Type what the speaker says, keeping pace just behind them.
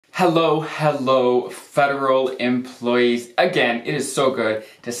Hello, federal employees. Again, it is so good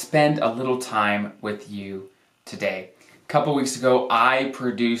to spend a little time with you today. A couple weeks ago, I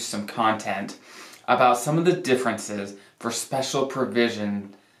produced some content about some of the differences for special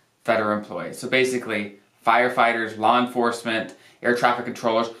provision federal employees. So basically, firefighters, law enforcement, air traffic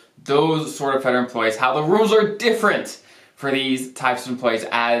controllers, those sort of federal employees, how the rules are different for these types of employees.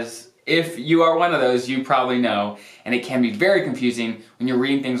 As if you are one of those, you probably know, and it can be very confusing when you're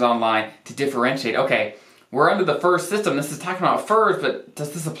reading things online to differentiate. Okay, we're under the FERS system. This is talking about FERS, but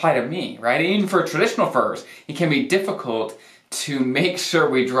does this apply to me, right? And even for traditional FERS, it can be difficult to make sure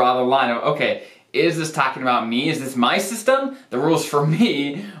we draw the line of, okay, is this talking about me? Is this my system, the rules for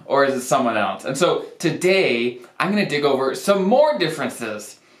me, or is it someone else? And so today, I'm going to dig over some more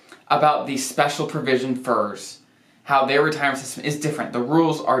differences about the special provision FERS, how their retirement system is different. The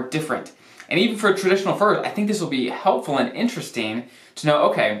rules are different. And even for traditional FERS, I think this will be helpful and interesting to know,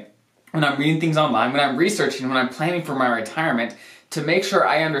 okay, when I'm reading things online, when I'm researching, when I'm planning for my retirement, to make sure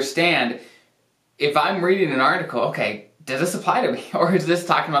I understand if I'm reading an article, okay, does this apply to me? Or is this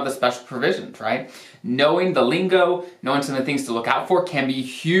talking about the special provisions, right? Knowing the lingo, knowing some of the things to look out for can be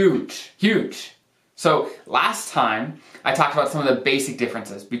huge, huge. So last time, I talked about some of the basic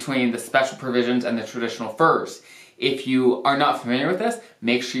differences between the special provisions and the traditional FERS. If you are not familiar with this,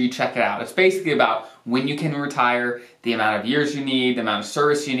 make sure you check it out. It's basically about when you can retire, the amount of years you need, the amount of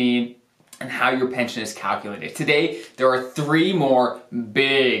service you need, and how your pension is calculated. Today, there are three more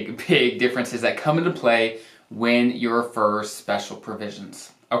big differences that come into play when you're FERS special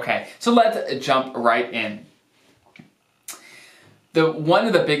provisions. Okay, so let's jump right in. One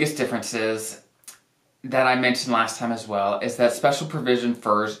of the biggest differences that I mentioned last time as well is that special provision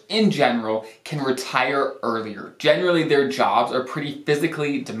FERS in general can retire earlier. Generally, their jobs are pretty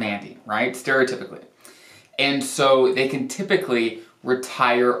physically demanding, right? Stereotypically. And so they can typically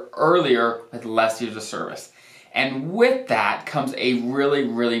retire earlier with less years of service. And with that comes a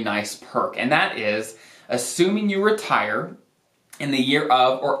really nice perk, and that is assuming you retire in the year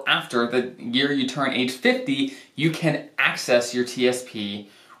of or after the year you turn age 50, you can access your TSP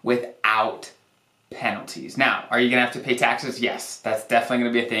without penalties. Now, are you going to have to pay taxes? Yes, that's definitely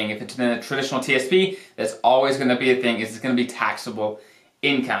going to be a thing. If it's in a traditional TSP, that's always going to be a thing. It's going to be taxable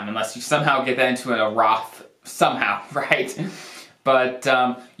income, unless you somehow get that into a Roth somehow, right? But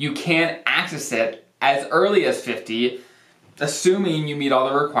you can access it as early as 50, assuming you meet all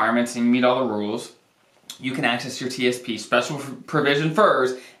the requirements and you meet all the rules. You can access your TSP, special provision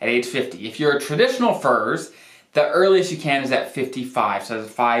FERS, at age 50. If you're a traditional FERS, the earliest you can is at 55, so there's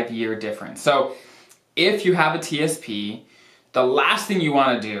a 5-year difference. So if you have a TSP, the last thing you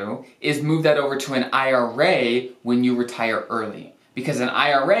want to do is move that over to an IRA when you retire early. Because an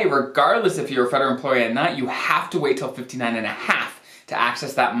IRA, regardless if you're a federal employee or not, you have to wait till 59 and a half to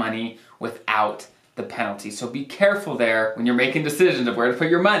access that money without the penalty. So be careful there when you're making decisions of where to put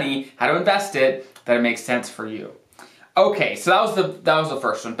your money, how to invest it, that it makes sense for you. Okay, so that was the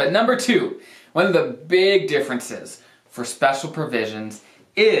first one. But number two, one of the big differences for special provisions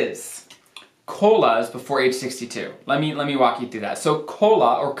is COLAs before age 62. Let me walk you through that. So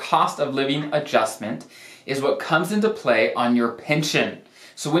COLA, or cost of living adjustment, is what comes into play on your pension.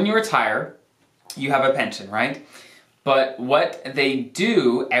 So when you retire, you have a pension, right? But what they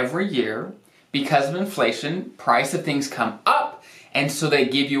do every year, because of inflation, price of things come up, and so they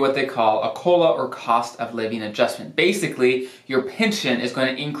give you what they call a COLA, or cost of living adjustment. Basically, your pension is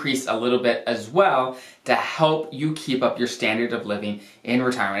going to increase a little bit as well to help you keep up your standard of living in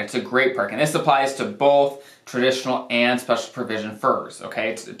retirement. It's a great perk, and this applies to both traditional and special provision FERS, okay?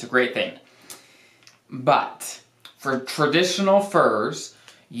 It's a great thing. But for traditional FERS,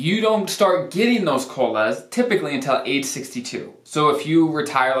 you don't start getting those COLAs typically until age 62. So if you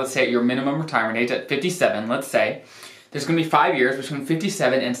retire, let's say at your minimum retirement age at 57, let's say, there's going to be 5 years between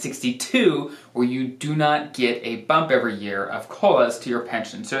 57 and 62 where you do not get a bump every year of COLAs to your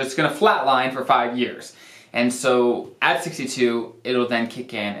pension. So it's going to flatline for 5 years. And so at 62, it'll then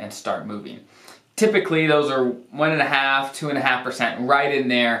kick in and start moving. Typically, those are 1.5%, 2.5%. Right in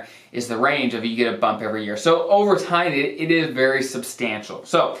there is the range of you get a bump every year. So over time, it is very substantial.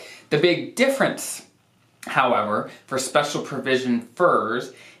 So the big difference, however, for special provision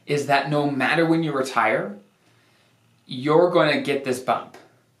FERS is that no matter when you retire, you're going to get this bump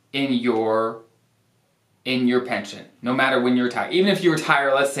in your pension, no matter when you retire. Even if you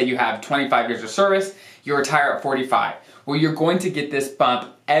retire, let's say you have 25 years of service, you retire at 45. Well, you're going to get this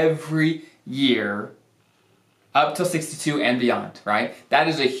bump every year up till 62 and beyond, right? That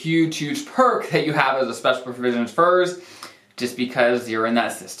is a huge perk that you have as a special provision FERS. just because you're in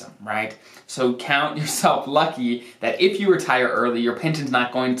that system, right? So count yourself lucky that if you retire early, your pension's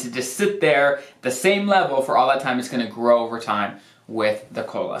not going to just sit there at the same level for all that time. It's going to grow over time with the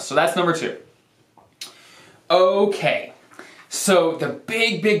COLA. So that's number 2. Okay, so the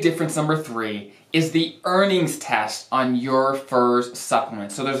big difference, number 3, is the earnings test on your FERS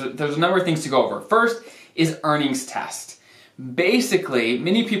supplement. So there's a number of things to go over. First is earnings test. Basically,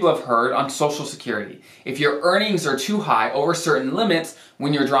 many people have heard on Social Security, if your earnings are too high over certain limits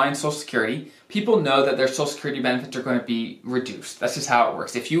when you're drawing Social Security, people know that their Social Security benefits are going to be reduced. That's just how it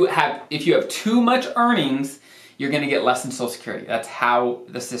works. If you have too much earnings, you're going to get less in Social Security. That's how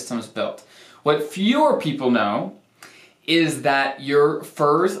the system is built. What fewer people know is that your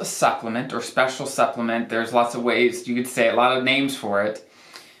FERS supplement or special supplement, there's lots of ways you could say, a lot of names for it,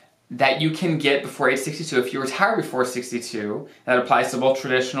 that you can get before age 62. If you retire before 62, that applies to both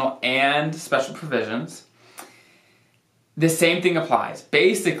traditional and special provisions. The same thing applies.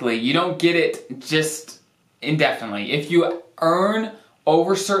 Basically, you don't get it just indefinitely. If you earn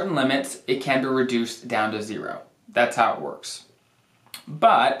over certain limits, it can be reduced down to 0. That's how it works.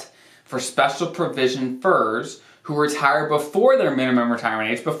 But for special provision FERS, who retire before their minimum retirement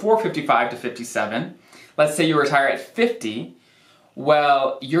age, before 55 to 57, let's say you retire at 50,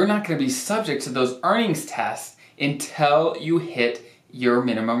 well, you're not going to be subject to those earnings tests until you hit your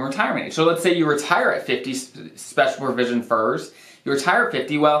minimum retirement age. So let's say you retire at 50, special provision FERS, you retire at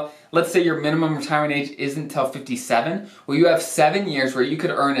 50, well, let's say your minimum retirement age isn't until 57, well, you have 7 years where you could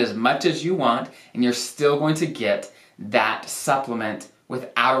earn as much as you want, and you're still going to get that supplement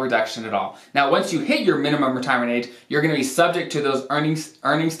without a reduction at all. Now, once you hit your minimum retirement age, you're going to be subject to those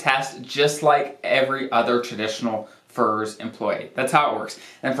earnings tests just like every other traditional FERS employee. That's how it works.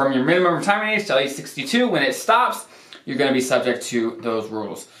 And from your minimum retirement age till age 62, when it stops, you're going to be subject to those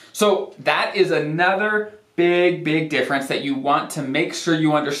rules. So that is another big difference that you want to make sure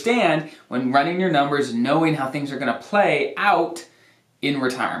you understand when running your numbers, knowing how things are going to play out in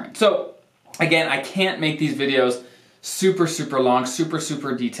retirement. So again, I can't make these videos super long, super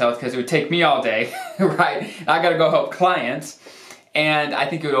detailed, because it would take me all day, right? I gotta go help clients, and I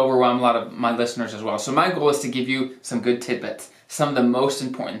think it would overwhelm a lot of my listeners as well. So my goal is to give you some good tidbits, some of the most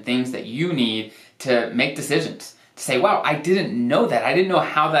important things that you need to make decisions. To say, wow, I didn't know that. I didn't know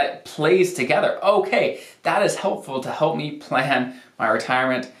how that plays together. Okay, that is helpful to help me plan my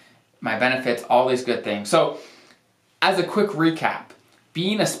retirement, my benefits, all these good things. So as a quick recap,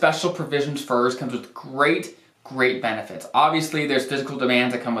 being a special provisions FERS comes with great benefits. Obviously, there's physical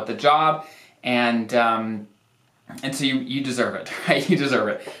demands that come with the job, and so you deserve it, right? You deserve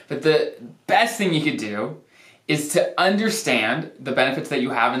it. But the best thing you could do is to understand the benefits that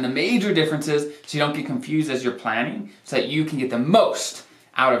you have and the major differences, so you don't get confused as you're planning, so that you can get the most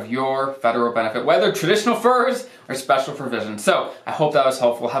out of your federal benefit, whether traditional FERS or special provision. So I hope that was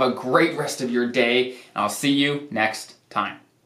helpful. Have a great rest of your day, and I'll see you next time.